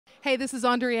Hey, this is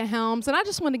Andrea Helms, and I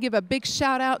just want to give a big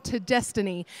shout out to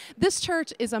Destiny. This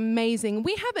church is amazing.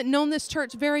 We haven't known this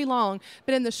church very long,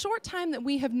 but in the short time that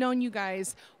we have known you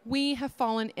guys, we have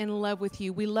fallen in love with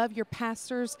you. We love your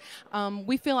pastors.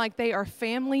 We feel like they are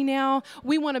family now.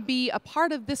 We want to be a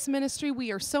part of this ministry.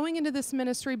 We are sowing into this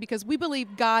ministry because we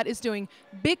believe God is doing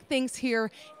big things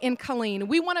here in Killeen.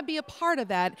 We want to be a part of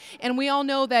that, and we all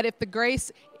know that if the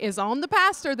grace is on the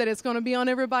pastor, that it's going to be on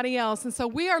everybody else. And so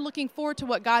we are looking forward to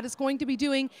what God is going to be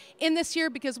doing in this year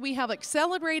because we have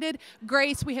accelerated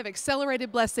grace. We have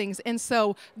accelerated blessings. And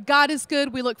so God is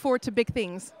good. We look forward to big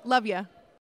things. Love you.